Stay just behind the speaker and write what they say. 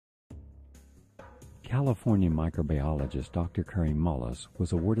California microbiologist Dr. Kary Mullis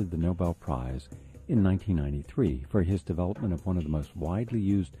was awarded the Nobel Prize in 1993 for his development of one of the most widely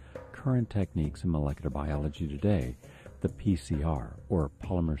used current techniques in molecular biology today, the PCR, or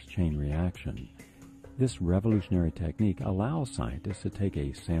polymerase chain reaction. This revolutionary technique allows scientists to take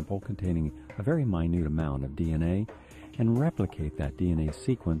a sample containing a very minute amount of DNA and replicate that DNA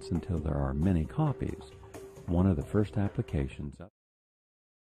sequence until there are many copies. One of the first applications of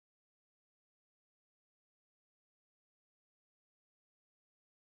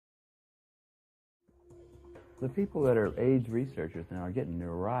the people that are AIDS researchers now are getting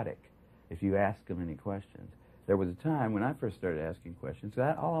neurotic if you ask them any questions. There was a time when I first started asking questions,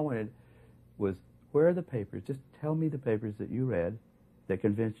 all I wanted was, where are the papers? Just tell me the papers that you read that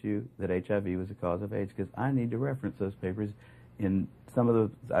convinced you that HIV was the cause of AIDS, because I need to reference those papers in some of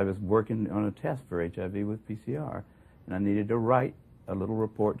the, I was working on a test for HIV with PCR, and I needed to write a little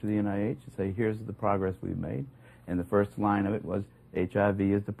report to the NIH and say, here's the progress we've made. And the first line of it was, HIV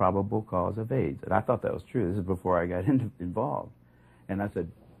is the probable cause of AIDS. And I thought that was true. This is before I got involved. And I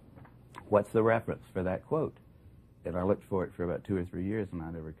said, what's the reference for that quote? And I looked for it for about 2 or 3 years, and I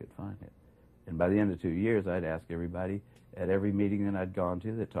never could find it. And by the end of 2 years, I'd ask everybody at every meeting that I'd gone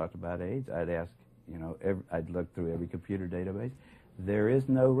to that talked about AIDS, I'd ask, I'd look through every computer database. There is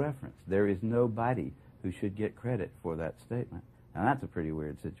no reference. There is nobody who should get credit for that statement. Now, that's a pretty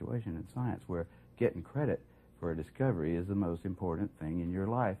weird situation in science, where getting credit for a discovery is the most important thing in your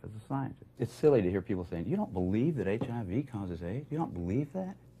life as a scientist. It's silly to hear people saying, you don't believe that HIV causes AIDS? You don't believe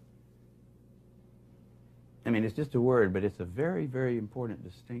that? I mean, it's just a word, but it's a very, very important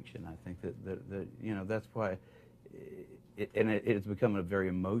distinction. I think that that's why it's become a very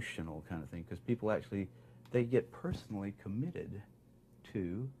emotional kind of thing, because people actually, they get personally committed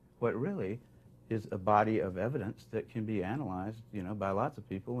to what really is a body of evidence that can be analyzed, by lots of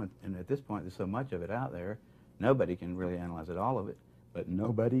people. And at this point, there's so much of it out there, nobody can really analyze all of it, but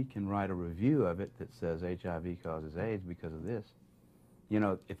nobody can write a review of it that says HIV causes AIDS because of this.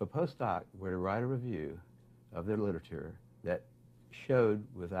 If a postdoc were to write a review of their literature that showed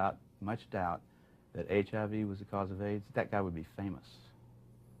without much doubt that HIV was the cause of AIDS, that guy would be famous.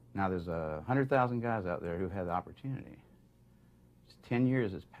 Now, there's 100,000 guys out there who have the opportunity. 10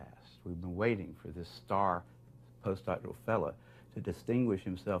 years has passed. We've been waiting for this star postdoctoral fella to distinguish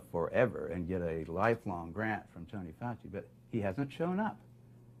himself forever and get a lifelong grant from Tony Fauci, but he hasn't shown up.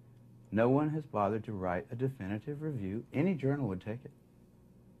 No one has bothered to write a definitive review. Any journal would take it.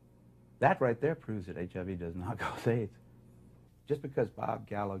 That right there proves that HIV does not cause AIDS. Just because Bob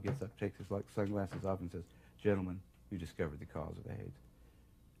Gallo gets up, takes his sunglasses off and says, gentlemen, we discovered the cause of AIDS.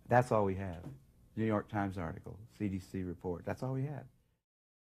 That's all we have. New York Times article, CDC report, that's all we have.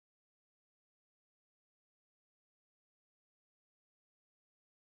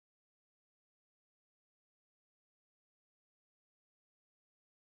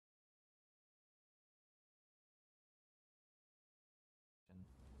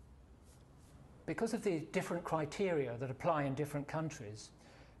 Because of the different criteria that apply in different countries,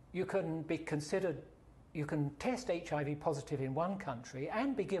 you can be considered, you can test HIV positive in one country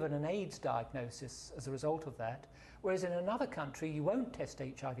and be given an AIDS diagnosis as a result of that, whereas in another country you won't test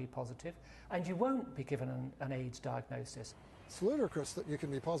HIV positive and you won't be given an AIDS diagnosis. It's ludicrous that you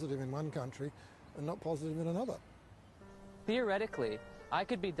can be positive in one country and not positive in another. Theoretically, I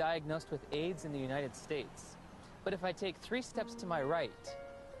could be diagnosed with AIDS in the United States, but if I take 3 steps to my right,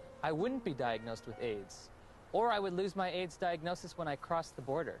 I wouldn't be diagnosed with AIDS, or I would lose my AIDS diagnosis when I crossed the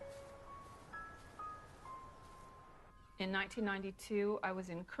border. In 1992, I was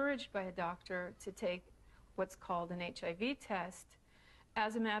encouraged by a doctor to take what's called an HIV test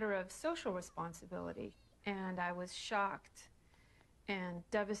as a matter of social responsibility, and I was shocked and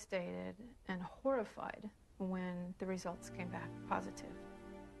devastated and horrified when the results came back positive.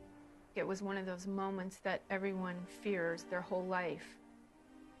 It was one of those moments that everyone fears their whole life.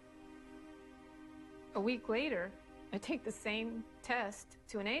 A week later, I take the same test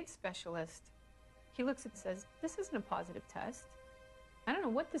to an AIDS specialist. He looks and says, this isn't a positive test. I don't know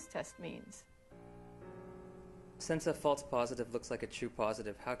what this test means. Since a false positive looks like a true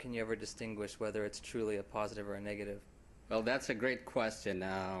positive, how can you ever distinguish whether it's truly a positive or a negative? Well, that's a great question.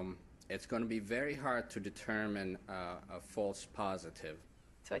 It's going to be very hard to determine a false positive.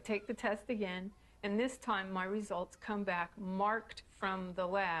 So I take the test again, and this time my results come back marked from the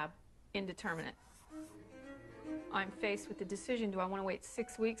lab, indeterminate. I'm faced with the decision, do I want to wait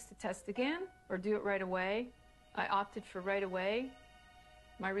 6 weeks to test again or do it right away? I opted for right away.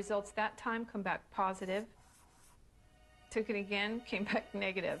 My results that time come back positive. Took it again, came back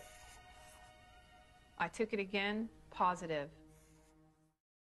negative. I took it again, positive.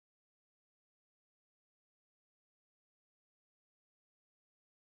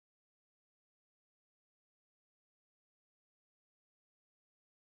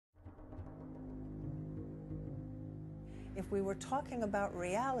 we were talking about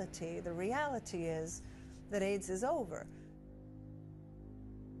reality, the reality is that AIDS is over.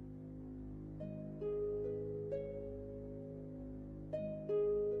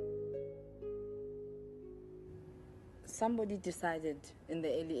 Somebody decided in the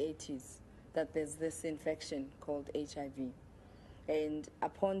early 80s that there's this infection called HIV. And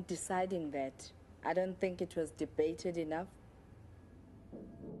upon deciding that, I don't think it was debated enough.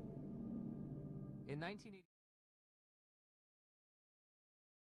 In 1980,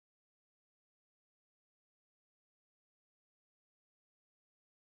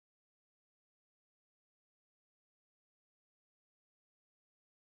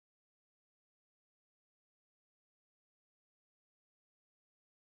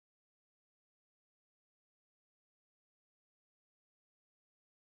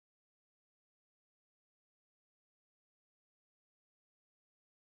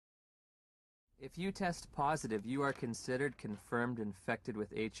 if you test positive, you are considered confirmed infected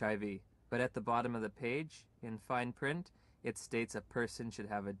with HIV. But at the bottom of the page, in fine print, it states a person should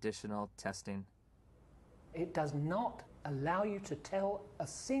have additional testing. It does not allow you to tell a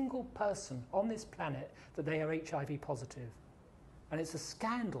single person on this planet that they are HIV positive. And it's a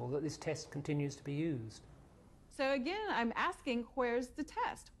scandal that this test continues to be used. So again, I'm asking, where's the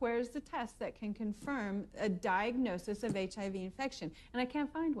test? Where's the test that can confirm a diagnosis of HIV infection? And I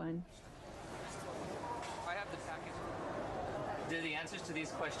can't find one. I have the package. Do the answers to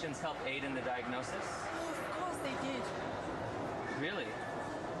these questions help aid in the diagnosis? Oh, of course they did. Really?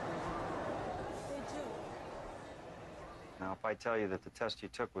 They do. Now, if I tell you that the test you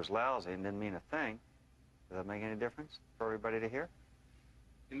took was lousy and didn't mean a thing, does that make any difference for everybody to hear?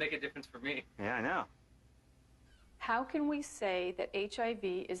 It'd make a difference for me. Yeah, I know. How can we say that HIV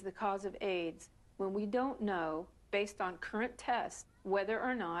is the cause of AIDS when we don't know, based on current tests, whether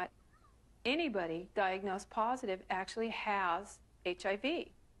or not anybody diagnosed positive actually has HIV?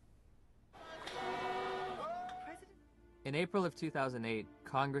 In April of 2008,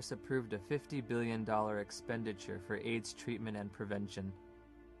 Congress approved a $50 billion expenditure for AIDS treatment and prevention.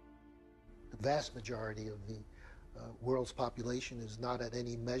 The vast majority of the world's population is not at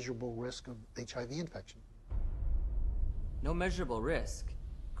any measurable risk of HIV infection. No measurable risk.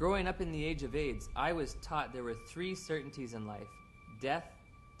 Growing up in the age of AIDS, I was taught there were 3 certainties in life: death,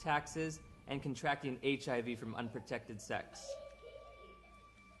 taxes, and contracting HIV from unprotected sex.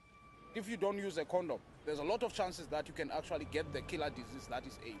 If you don't use a condom, there's a lot of chances that you can actually get the killer disease that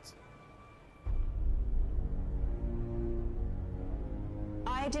is AIDS.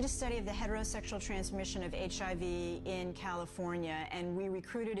 I did a study of the heterosexual transmission of HIV in California, and we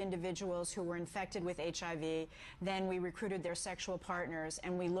recruited individuals who were infected with HIV. Then we recruited their sexual partners,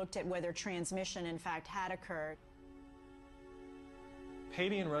 and we looked at whether transmission, in fact, had occurred.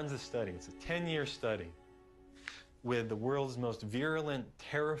 Padian runs a study. It's a 10-year study with the world's most virulent,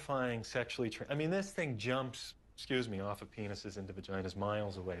 terrifying sexually I mean, this thing jumps, off of penises into vaginas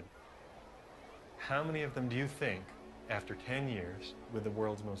miles away. How many of them do you think, after 10 years, with the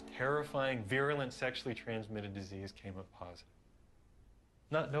world's most terrifying, virulent, sexually transmitted disease, came up positive?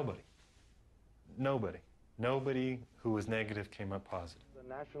 Nobody. Nobody. Nobody who was negative came up positive.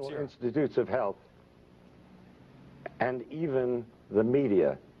 The National Institutes of Health and even the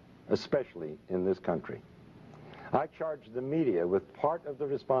media, especially in this country. I charge the media with part of the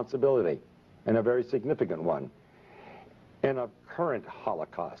responsibility, and a very significant one, in a current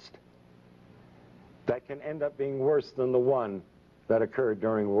Holocaust that can end up being worse than the one that occurred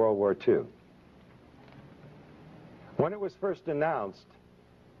during World War II. When it was first announced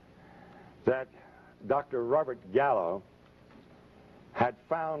that Dr. Robert Gallo had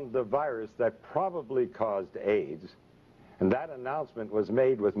found the virus that probably caused AIDS, and that announcement was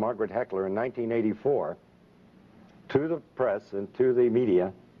made with Margaret Heckler in 1984 to the press and to the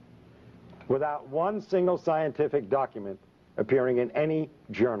media, without one single scientific document appearing in any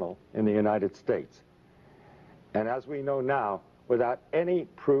journal in the United States. And as we know now, without any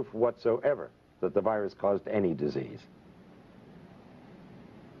proof whatsoever that the virus caused any disease.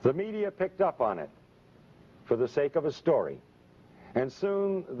 The media picked up on it for the sake of a story, and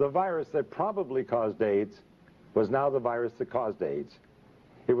soon the virus that probably caused AIDS was now the virus that caused AIDS.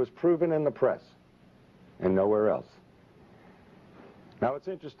 It was proven in the press and nowhere else. Now, it's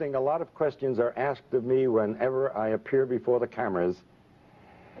interesting, a lot of questions are asked of me whenever I appear before the cameras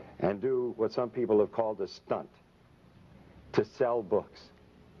and do what some people have called a stunt, to sell books.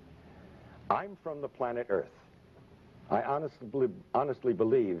 I'm from the planet Earth. I honestly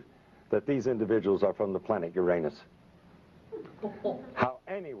believe that these individuals are from the planet Uranus. How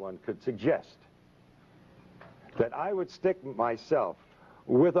anyone could suggest that I would stick myself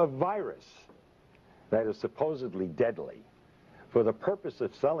with a virus that is supposedly deadly for the purpose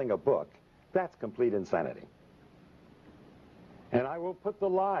of selling a book, that's complete insanity. And I will put the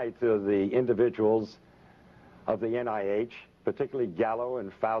lie to the individuals of the NIH, particularly Gallo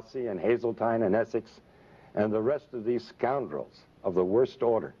and Fauci and Hazeltine and Essex, and the rest of these scoundrels of the worst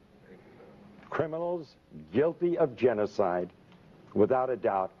order. Criminals guilty of genocide, without a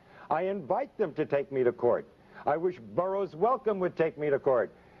doubt. I invite them to take me to court. I wish Burroughs Wellcome would take me to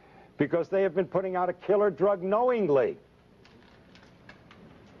court, because they have been putting out a killer drug knowingly.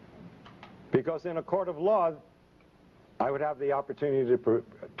 Because in a court of law, I would have the opportunity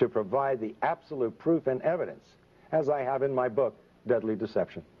to provide the absolute proof and evidence, as I have in my book, Deadly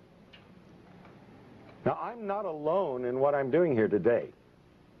Deception. Now, I'm not alone in what I'm doing here today.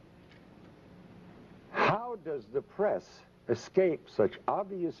 How does the press escape such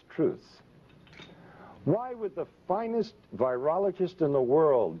obvious truths? Why would the finest virologist in the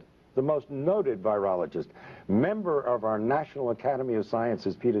world, the most noted virologist, member of our National Academy of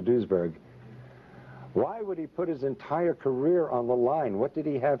Sciences, Peter Duesberg, why would he put his entire career on the line? What did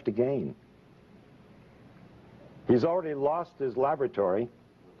he have to gain? He's already lost his laboratory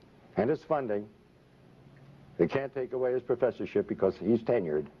and his funding. They can't take away his professorship because he's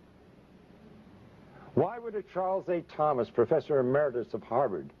tenured. Why would a Charles A. Thomas, professor emeritus of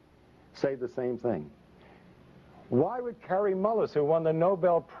Harvard, say the same thing? Why would Kary Mullis, who won the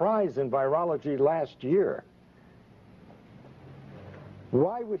Nobel Prize in virology last year,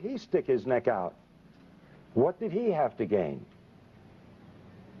 why would he stick his neck out? What did he have to gain?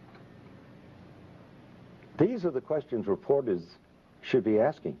 These are the questions reporters should be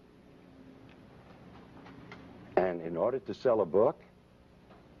asking. And in order to sell a book,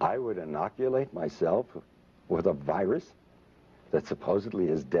 I would inoculate myself with a virus that supposedly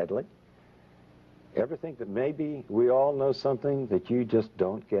is deadly. Ever think that maybe we all know something that you just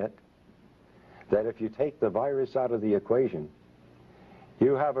don't get? That if you take the virus out of the equation,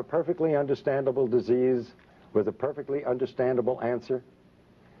 you have a perfectly understandable disease with a perfectly understandable answer.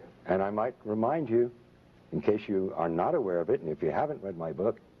 And I might remind you, in case you are not aware of it, and if you haven't read my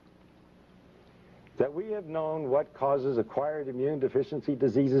book, that we have known what causes acquired immune deficiency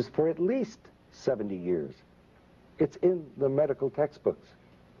diseases for at least 70 years. It's in the medical textbooks.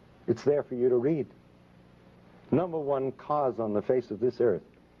 It's there for you to read. Number one cause on the face of this earth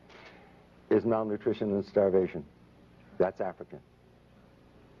is malnutrition and starvation. That's African.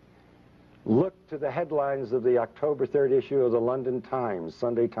 Look to the headlines of the October 3rd issue of the London Times,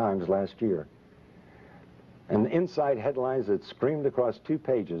 Sunday Times last year. And the inside headlines that screamed across 2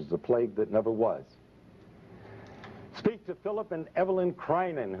 pages, the plague that never was. Speak to Philip and Evelyn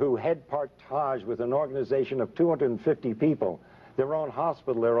Kreinen, who head Partage with an organization of 250 people, their own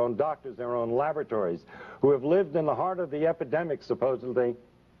hospital, their own doctors, their own laboratories, who have lived in the heart of the epidemic, supposedly,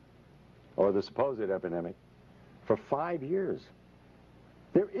 or the supposed epidemic, for 5 years.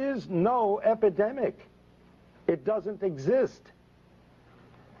 There is no epidemic. It doesn't exist.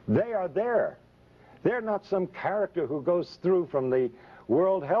 They are there. They're not some character who goes through from the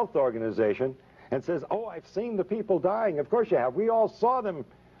World Health Organization and says, oh, I've seen the people dying. Of course you have. We all saw them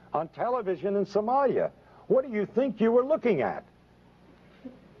on television in Somalia. What do you think you were looking at?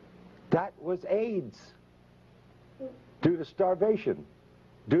 That was AIDS, due to starvation,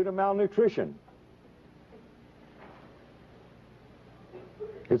 due to malnutrition.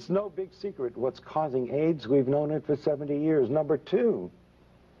 It's no big secret what's causing AIDS. We've known it for 70 years. Number 2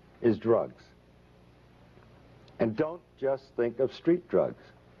 is drugs. And don't just think of street drugs.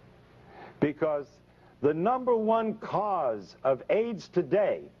 Because the number one cause of AIDS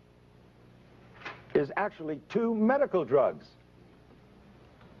today is actually 2 medical drugs.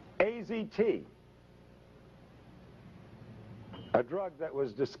 AZT, a drug that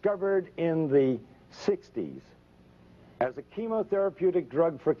was discovered in the 60s as a chemotherapeutic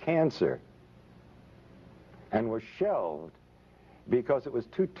drug for cancer and was shelved because it was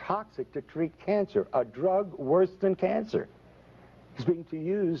too toxic to treat cancer. A drug worse than cancer is being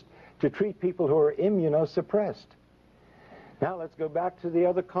used to treat people who are immunosuppressed. Now let's go back to the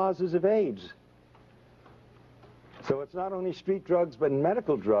other causes of AIDS. So it's not only street drugs but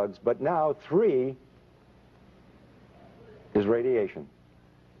medical drugs, but now 3 is radiation.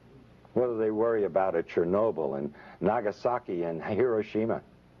 What do they worry about at Chernobyl and Nagasaki and Hiroshima?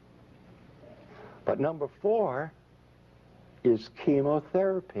 But number 4 is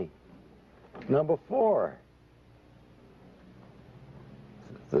chemotherapy. Number 4.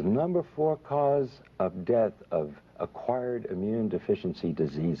 The number 4 cause of death of acquired immune deficiency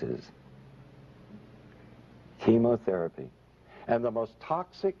diseases. Chemotherapy. And the most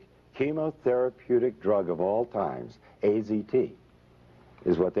toxic chemotherapeutic drug of all times, AZT,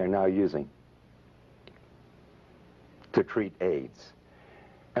 is what they're now using. to treat AIDS.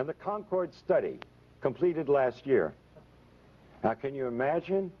 And the Concord study, completed last year. Now, can you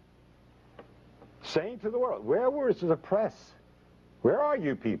imagine saying to the world, where was the press? Where are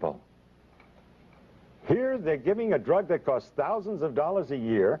you people? Here they're giving a drug that costs thousands of dollars a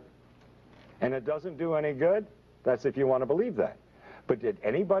year, and it doesn't do any good? That's if you want to believe that. But did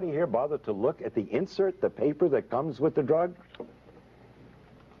anybody here bother to look at the insert, the paper that comes with the drug?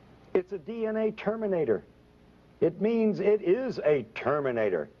 It's a DNA terminator. It means it is a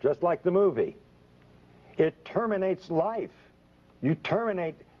terminator, just like the movie. It terminates life. You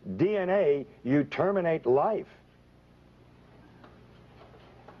terminate DNA, you terminate life.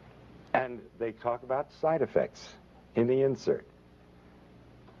 And they talk about side effects in the insert.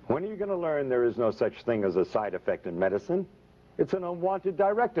 When are you going to learn there is no such thing as a side effect in medicine? It's an unwanted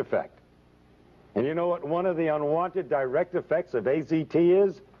direct effect. And you know what one of the unwanted direct effects of AZT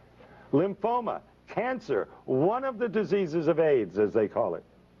is? Lymphoma, cancer, one of the diseases of AIDS, as they call it.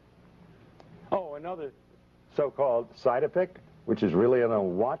 Oh, another so-called side effect, which is really an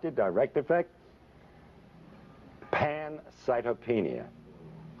unwanted direct effect, pancytopenia.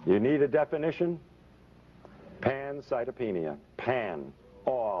 You need a definition? Pancytopenia. Pan,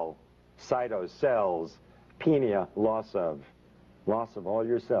 all, cyto, cells, penia, loss of all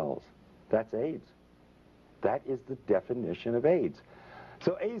your cells. That's AIDS. That is the definition of AIDS.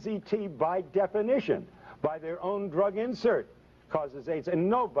 So AZT, by definition, by their own drug insert, causes AIDS, and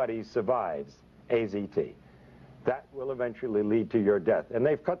nobody survives AZT. That will eventually lead to your death. And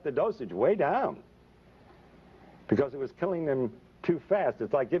they've cut the dosage way down because it was killing them too fast.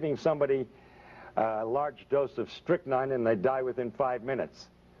 It's like giving somebody a large dose of strychnine and they die within 5 minutes.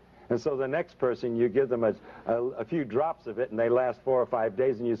 And so the next person, you give them a few drops of it and they last 4 or 5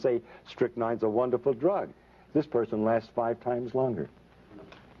 days, and you say, strychnine's a wonderful drug. This person lasts 5 times longer.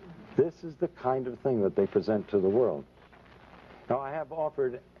 This is the kind of thing that they present to the world. Now, I have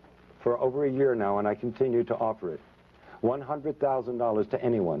offered for over a year now, and I continue to offer it, $100,000 to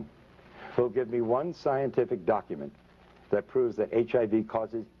anyone who will give me one scientific document that proves that HIV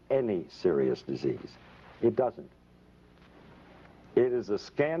causes any serious disease. It doesn't. It is a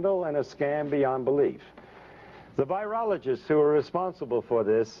scandal and a scam beyond belief. The virologists who are responsible for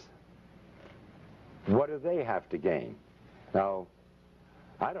this, what do they have to gain? Now,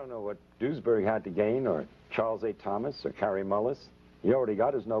 I don't know what Duesberg had to gain, or Charles A. Thomas, or Kary Mullis. He already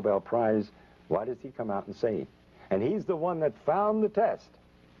got his Nobel Prize. Why does he come out and say? And he's the one that found the test,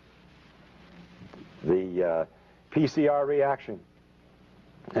 the PCR reaction.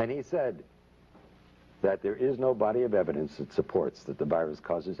 And he said that there is no body of evidence that supports that the virus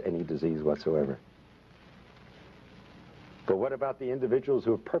causes any disease whatsoever. But what about the individuals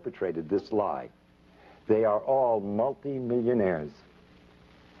who have perpetrated this lie? They are all multi-millionaires.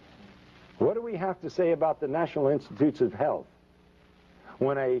 What do we have to say about the National Institutes of Health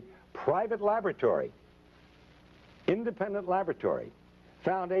when a private laboratory, independent laboratory,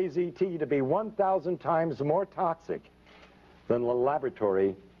 found AZT to be 1,000 times more toxic than the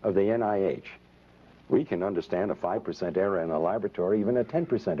laboratory of the NIH? We can understand a 5% error in a laboratory, even a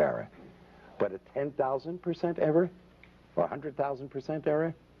 10% error. But a 10,000% error or 100,000%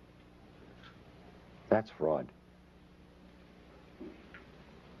 error? That's fraud.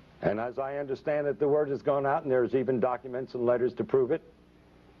 And as I understand it, the word has gone out, and there's even documents and letters to prove it,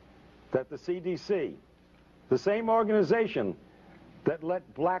 that the CDC, the same organization that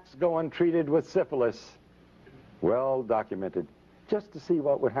let blacks go untreated with syphilis, well documented, just to see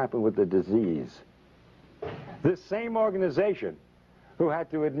what would happen with the disease. This same organization who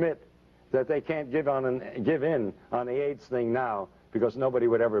had to admit that they can't give in on the AIDS thing now because nobody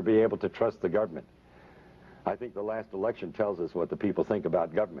would ever be able to trust the government. I think the last election tells us what the people think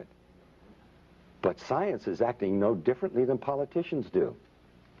about government. But science is acting no differently than politicians do.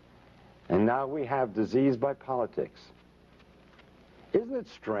 And now we have disease by politics. Isn't it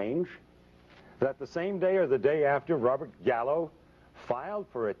strange that the same day or the day after Robert Gallo filed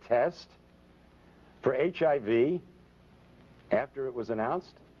for a test for HIV after it was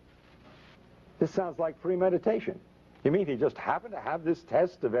announced? This sounds like premeditation. You mean he just happened to have this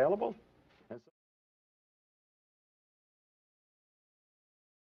test available?